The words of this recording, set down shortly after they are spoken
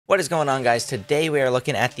What is going on, guys? Today we are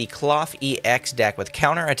looking at the Klawf EX deck with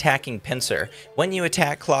counter-attacking pincer. When you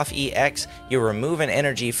attack Klawf EX, you remove an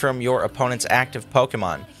energy from your opponent's active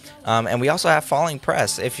Pokemon. And we also have falling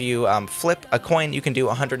press. If you flip a coin, you can do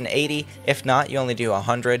 180. If not, you only do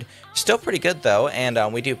 100. Still pretty good though,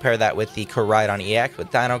 and we do pair that with the Koraidon EX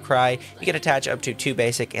with Dino Cry. You can attach up to 2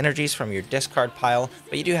 basic energies from your discard pile,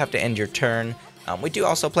 but you do have to end your turn. We do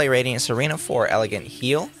also play Radiant Tsareena for Elegant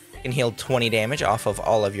Heal. You can heal 20 damage off of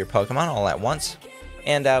all of your Pokemon all at once.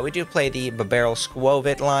 And we do play the Bibarel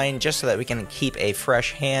Skwovet line just so that we can keep a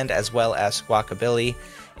fresh hand, as well as Squawkabilly.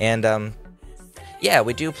 And yeah,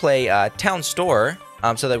 we do play Town Store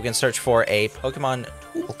so that we can search for a Pokemon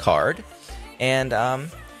tool card. And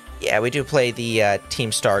yeah, we do play the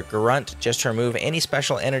Team Star Grunt just to remove any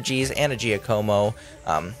special energies, and a Giacomo.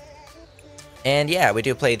 And yeah, we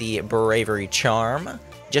do play the Bravery Charm,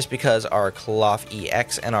 just because our Klawf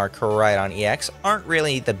EX and our Koraidon EX aren't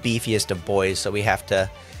really the beefiest of boys, so we have to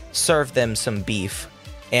serve them some beef.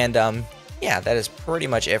 And yeah, that is pretty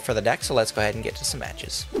much it for the deck, so let's go ahead and get to some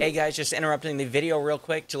matches. Hey guys, just interrupting the video real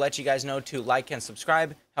quick to let you guys know to like and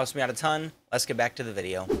subscribe. Helps me out a ton. Let's get back to the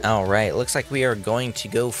video. Alright, looks like we are going to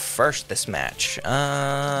go first this match.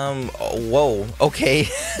 Whoa, okay.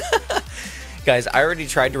 Guys, I already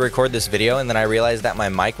tried to record this video, and then I realized that my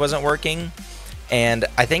mic wasn't working. And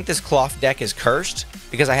I think this Klawf deck is cursed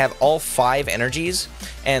because I have all 5 energies.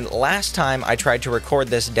 And last time I tried to record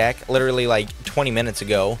this deck, literally like 20 minutes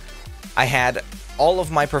ago, I had all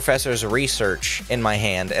of my professor's research in my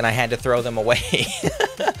hand and I had to throw them away.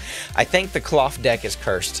 I think the Klawf deck is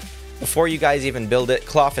cursed. Before you guys even build it,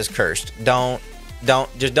 Klawf is cursed.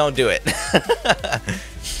 Just don't do it.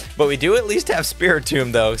 But we do at least have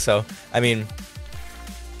Spiritomb though, so I mean,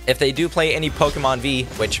 if they do play any Pokemon V,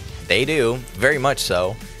 which they do, very much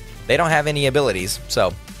so, they don't have any abilities,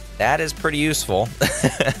 so that is pretty useful.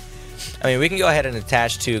 I mean, we can go ahead and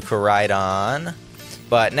attach to Koraidon,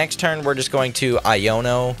 but next turn we're just going to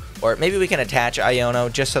Iono, or maybe we can attach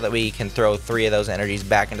Iono just so that we can throw 3 of those energies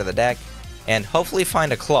back into the deck, and hopefully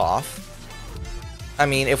find a Klawf. I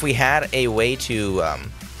mean, if we had a way to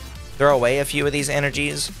throw away a few of these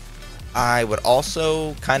energies, I would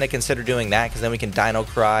also kind of consider doing that, because then we can Dino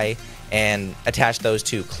Cry and attach those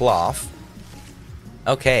to Klawf.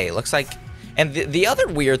 Okay, looks like... And the other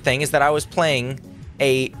weird thing is that I was playing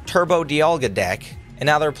a Turbo Dialga deck, and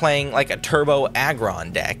now they're playing like a Turbo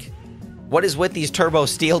Aggron deck. What is with these Turbo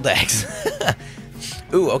Steel decks?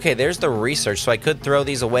 Ooh, okay, there's the research, so I could throw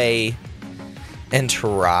these away and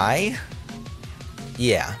try.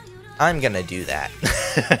 Yeah, I'm gonna do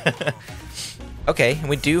that. Okay,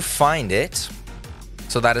 we do find it,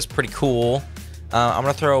 so that is pretty cool. I'm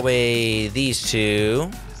gonna throw away these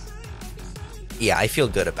 2. Yeah, I feel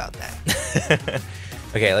good about that.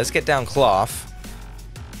 Okay, let's get down Klawf.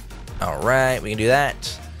 Alright, we can do that.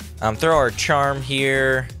 Throw our Charm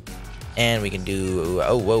here, and we can do...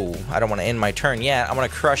 Oh, whoa, I don't want to end my turn yet. I'm gonna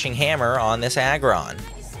Crushing Hammer on this Aggron.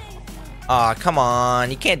 Aw, come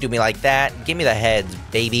on, you can't do me like that. Give me the heads,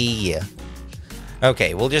 baby.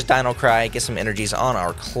 Okay, we'll just Dino Cry, get some energies on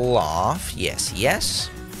our Klawf. Yes, yes.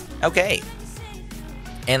 Okay.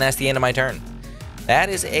 And that's the end of my turn. That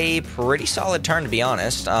is a pretty solid turn, to be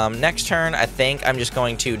honest. Next turn, I think I'm just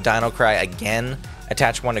going to Dino Cry again.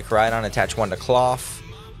 Attach 1 to Koraidon, attach 1 to Klawf.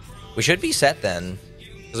 We should be set then,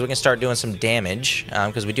 because we can start doing some damage,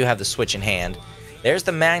 because we do have the Switch in hand. There's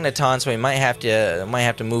the Magneton, so we might have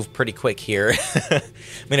to move pretty quick here. I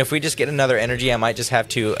mean, if we just get another energy, I might just have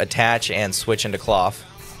to attach and switch into Klawf.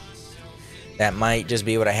 That might just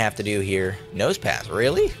be what I have to do here. Nose Pass,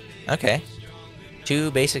 really? Okay.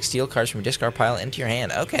 2 basic steel cards from your discard pile into your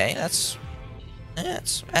hand. Okay, that's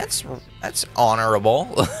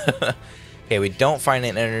honorable. Okay, we don't find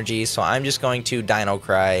an energy, so I'm just going to Dino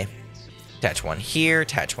Cry. Attach 1 here,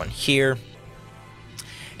 attach 1 here.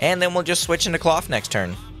 And then we'll just switch into Klawf next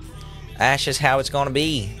turn. That's just how it's going to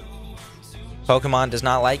be. Pokemon does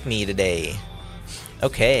not like me today.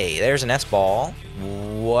 Okay, there's a Nest Ball.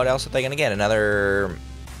 What else are they going to get? Another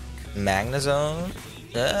Magnezone?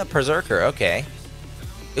 Berserker, okay.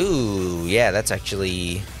 Ooh, yeah, that's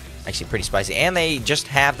actually pretty spicy. And they just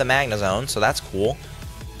have the Magnezone, so that's cool.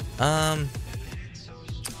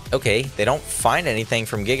 Okay, they don't find anything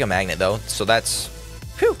from Giga Magnet, though, so that's...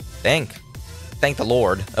 Whew, thank the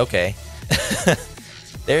Lord. Okay.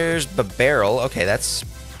 There's Bibarel. Okay, that's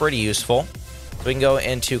pretty useful. We can go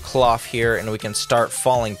into Klawf here, and we can start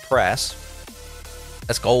Falling Press.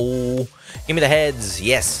 Let's go. Give me the heads.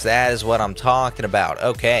 Yes, that is what I'm talking about.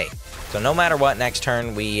 Okay. So no matter what, next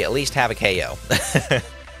turn, we at least have a KO.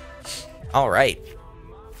 Alright.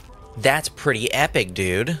 That's pretty epic,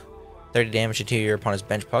 dude. 30 damage to your opponent's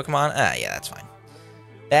bench Pokemon. Yeah, that's fine.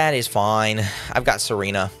 That is fine. I've got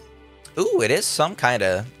Tsareena. Ooh, it is some kind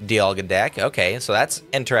of Dialga deck. Okay, so that's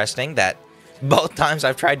interesting that both times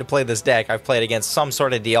I've tried to play this deck, I've played against some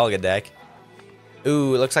sort of Dialga deck.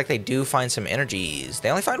 Ooh, it looks like they do find some energies. They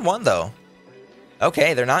only find one, though.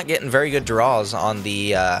 Okay, they're not getting very good draws on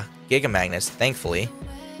the Giga Magnets, thankfully.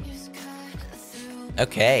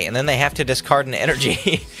 Okay, and then they have to discard an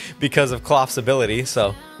energy because of Klawf's ability,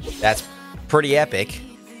 so that's pretty epic.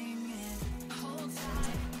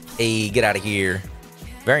 Hey, get out of here.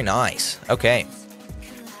 Very nice. Okay.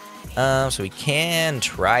 So we can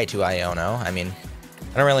try to Iono. I mean,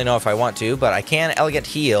 I don't really know if I want to, but I can Elegant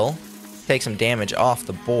Heal. Take some damage off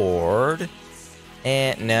the board.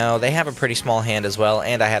 And no, they have a pretty small hand as well,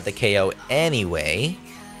 and I have the KO anyway.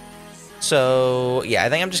 So, yeah, I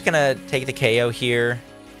think I'm just going to take the KO here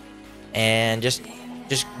and just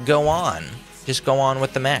go on. Just go on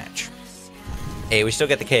with the match. Hey, we still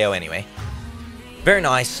get the KO anyway. Very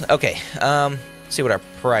nice. Okay, see what our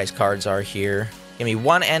prize cards are here. Give me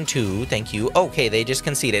 1 and 2, thank you. Okay, they just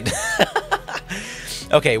conceded.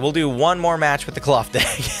 Okay, we'll do one more match with the Klawf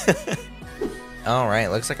deck.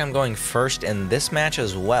 Alright, looks like I'm going first in this match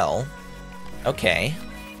as well. Okay.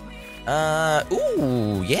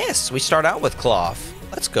 Ooh, yes, we start out with Klawf.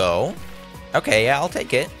 Let's go. Okay, yeah, I'll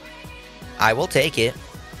take it. I will take it.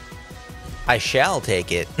 I shall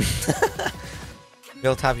take it.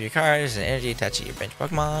 Build top of your cards and energy attached to your bench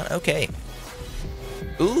Pokemon. Okay.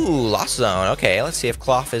 Ooh, Lost Zone. Okay, let's see if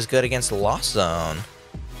Klawf is good against Lost Zone.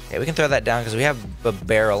 Okay, we can throw that down because we have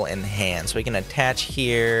Bibarel in hand. So we can attach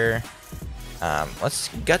here. Let's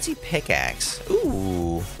Gutsy Pickaxe.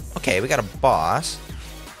 Ooh. Okay, we got a boss.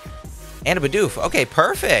 And a Bidoof. Okay,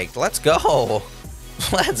 perfect. Let's go.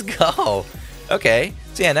 Let's go. Okay.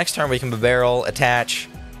 So yeah, next turn we can Bibarel, attach.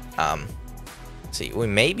 See, we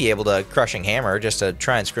may be able to Crushing Hammer just to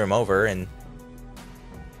try and screw him over and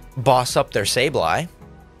boss up their Sableye.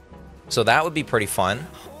 So that would be pretty fun.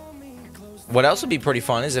 What else would be pretty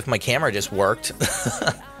fun is if my camera just worked.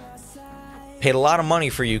 Paid a lot of money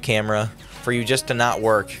for you, camera, for you just to not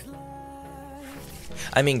work.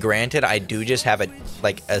 I mean, granted, I do just have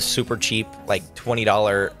a super cheap, like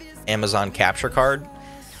 $20 Amazon capture card.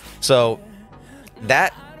 So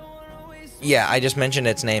that, yeah, I just mentioned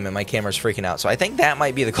its name and my camera's freaking out. So I think that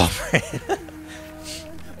might be the culprit.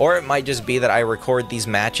 Or it might just be that I record these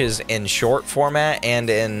matches in short format and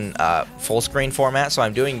in full screen format. So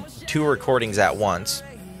I'm doing 2 recordings at once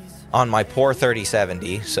on my poor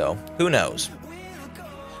 3070. So who knows?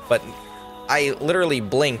 But I literally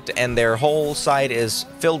blinked and their whole side is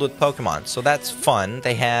filled with Pokemon. So that's fun.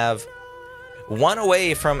 They have 1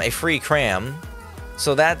 away from a free cram.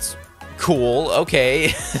 So that's cool.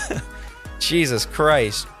 Okay. Jesus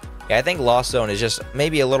Christ. Yeah, I think Lost Zone is just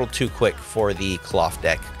maybe a little too quick for the Klawf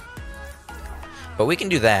deck. But we can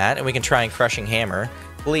do that, and we can try and Crushing Hammer.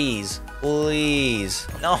 Please. Please.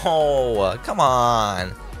 No. Come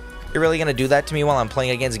on. You're really going to do that to me while I'm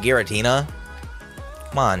playing against Giratina?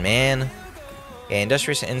 Come on, man. Okay,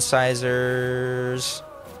 Industrious Incisors.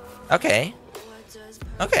 Okay.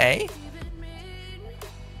 Okay.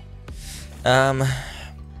 Yeah,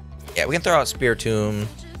 we can throw out Spiritomb.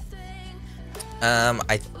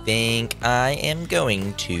 I think I am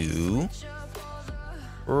going to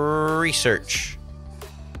research.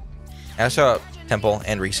 I also have Temple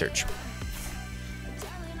and research.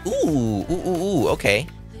 Ooh, okay.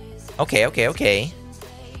 Okay.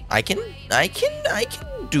 I can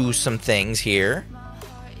do some things here.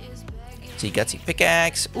 See, Gutsy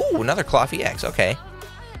Pickaxe. Ooh, another Klawf EX. Okay.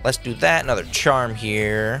 Let's do that. Another Charm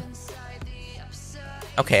here.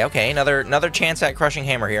 Okay. Another chance at Crushing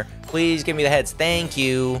Hammer here. Please give me the heads. Thank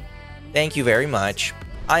you. Thank you very much.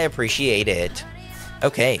 I appreciate it.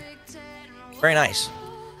 Okay. Very nice.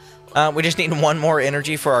 We just need 1 more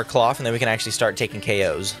energy for our Klawf, and then we can actually start taking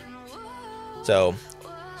KOs. So,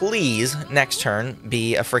 please, next turn,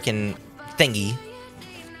 be a freaking thingy.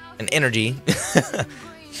 An energy.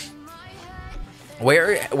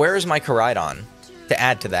 Where is my Koraidon? To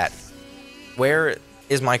add to that. Where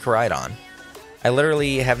is my Koraidon? I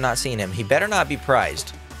literally have not seen him. He better not be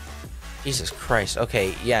prized. Jesus Christ.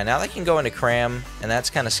 Okay, yeah, now they can go into cram, and that's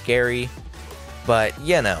kind of scary. But,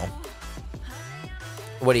 you know.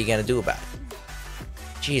 What are you going to do about it?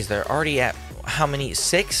 Jeez, they're already at, how many?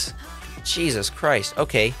 6? Jesus Christ.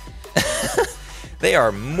 Okay. They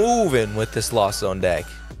are moving with this Lost Zone deck.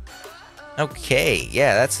 Okay,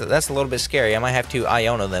 yeah, that's a little bit scary. I might have to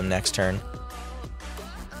Iono them next turn.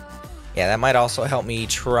 Yeah, that might also help me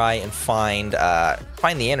try and find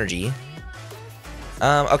the energy.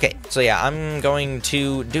 Okay, so yeah, I'm going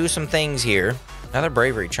to do some things here. Another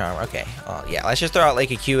Bravery Charm. Okay. Yeah, let's just throw out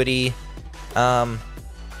Lake Acuity.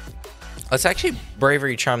 Let's actually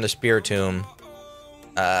Bravery Charm the Spiritomb.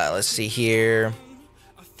 Let's see here.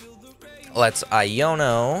 Let's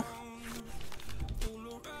Iono.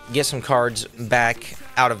 Get some cards back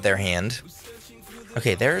out of their hand.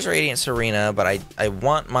 Okay, there's Radiant Tsareena, but I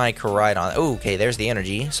want my Koraidon. Oh, okay, there's the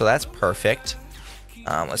energy, so that's perfect.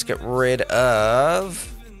 Let's get rid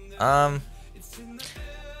of...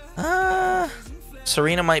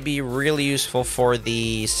 Tsareena might be really useful for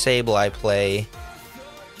the Sable I play.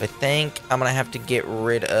 I think I'm going to have to get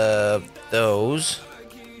rid of those.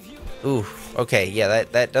 Ooh, okay, yeah,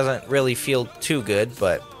 that doesn't really feel too good,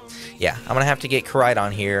 but yeah, I'm going to have to get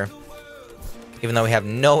Koraidon here, even though we have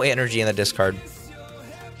no energy in the discard.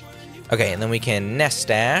 Okay, and then we can Nest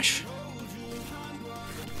Stash.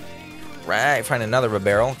 Right, find another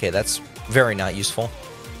Bibarel. Okay, that's very not useful.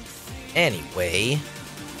 Anyway,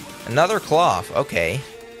 another Klawf. Okay,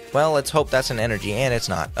 well, let's hope that's an energy, and it's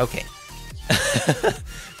not. Okay.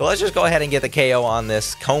 So let's just go ahead and get the KO on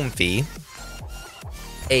this Comfy.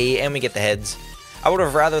 And we get the heads. I would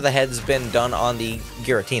have rather the heads been done on the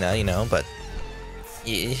Giratina, you know, but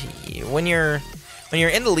when you're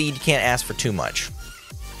in the lead, you can't ask for too much.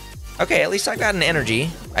 Okay, at least I got an energy.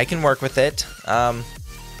 I can work with it.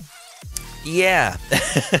 Yeah.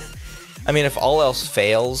 I mean, if all else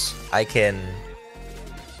fails, I can...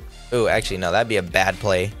 Ooh, actually, no, that'd be a bad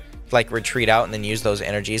play. Like, retreat out and then use those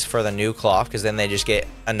energies for the new Klawf, because then they just get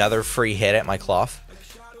another free hit at my Klawf.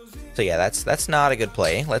 So yeah, that's not a good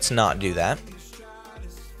play. Let's not do that.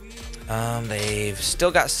 They've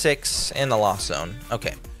still got 6 in the Lost Zone.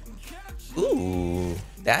 Okay. Ooh,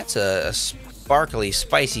 that's a sparkly,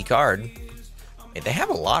 spicy card. They have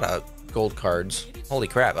a lot of gold cards. Holy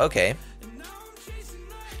crap, okay.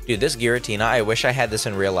 Dude, this Giratina, I wish I had this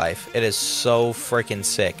in real life. It is so freaking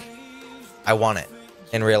sick. I want it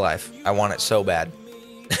in real life. I want it so bad.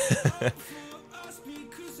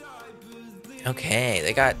 Okay,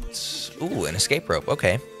 they got... Ooh, an Escape Rope.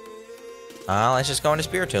 Okay. Let's just go into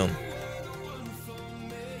Spiritomb.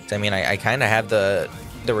 I mean, I kind of have the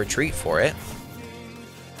retreat for it.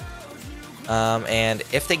 And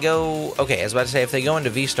if they go... Okay, I was about to say, if they go into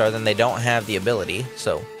V-Star, then they don't have the ability.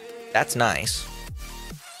 So, that's nice.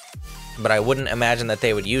 But I wouldn't imagine that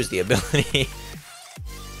they would use the ability.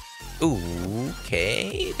 Ooh,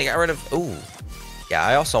 okay. They got rid of... Ooh. Yeah,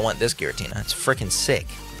 I also want this Giratina. It's freaking sick.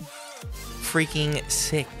 Freaking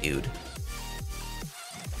sick, dude.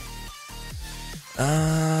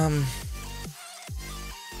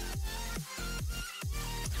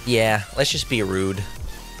 Yeah, let's just be rude.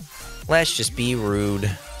 Let's just be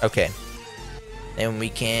rude. Okay. Then we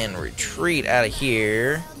can retreat out of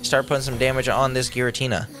here. Start putting some damage on this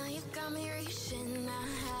Giratina.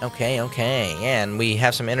 Okay, okay. And we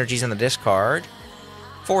have some energies in the discard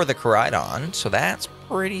for the Koraidon, so that's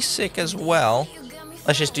pretty sick as well.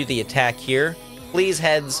 Let's just do the attack here. Please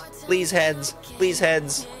heads. Please heads. Please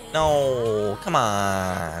heads. No. Come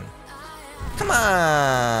on. Come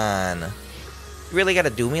on. You really gotta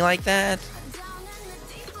do me like that?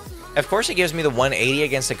 Of course it gives me the 180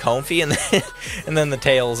 against the Comfy and then the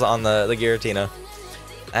tails on the Giratina.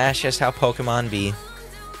 That's just how Pokemon be.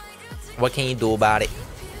 What can you do about it?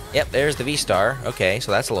 Yep, there's the V-Star. Okay,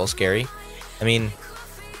 so that's a little scary. I mean...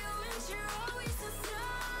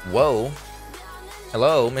 Whoa.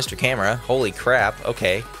 Hello, Mr. Camera. Holy crap.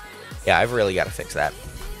 Okay. Yeah, I've really got to fix that.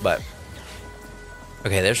 But...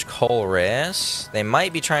 Okay, there's Colress. They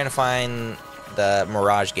might be trying to find the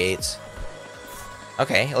Mirage Gates.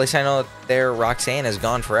 Okay, at least I know that their Roxanne is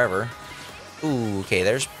gone forever. Ooh, okay,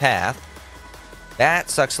 there's Path. That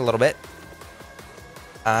sucks a little bit.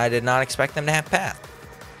 I did not expect them to have Path.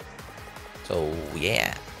 So,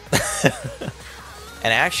 yeah.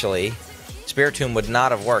 And actually, Spiritomb would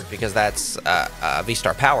not have worked because that's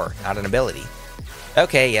V-Star power, not an ability.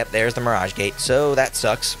 Okay, yep, there's the Mirage Gate, so that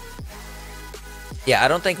sucks. Yeah, I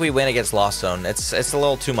don't think we win against Lost Zone. It's a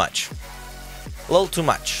little too much. A little too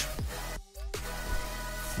much.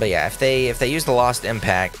 But yeah, if they use the Lost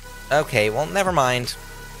Impact, okay, well, never mind.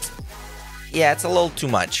 Yeah, it's a little too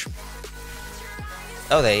much.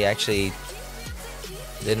 Oh, they actually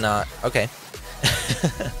did not. Okay.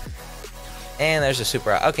 And there's a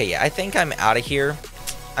super. Okay, yeah, I think I'm out of here.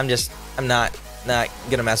 I'm not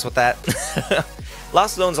gonna mess with that.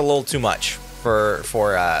 Lost Zone's a little too much for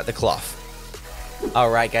the Klawf.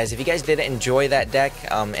 Alright guys, if you guys did enjoy that deck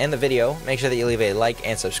and the video, make sure that you leave a like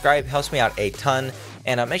and subscribe. Helps me out a ton.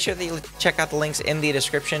 And make sure that you check out the links in the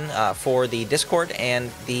description for the Discord and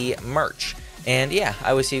the merch. And yeah,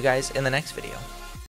 I will see you guys in the next video.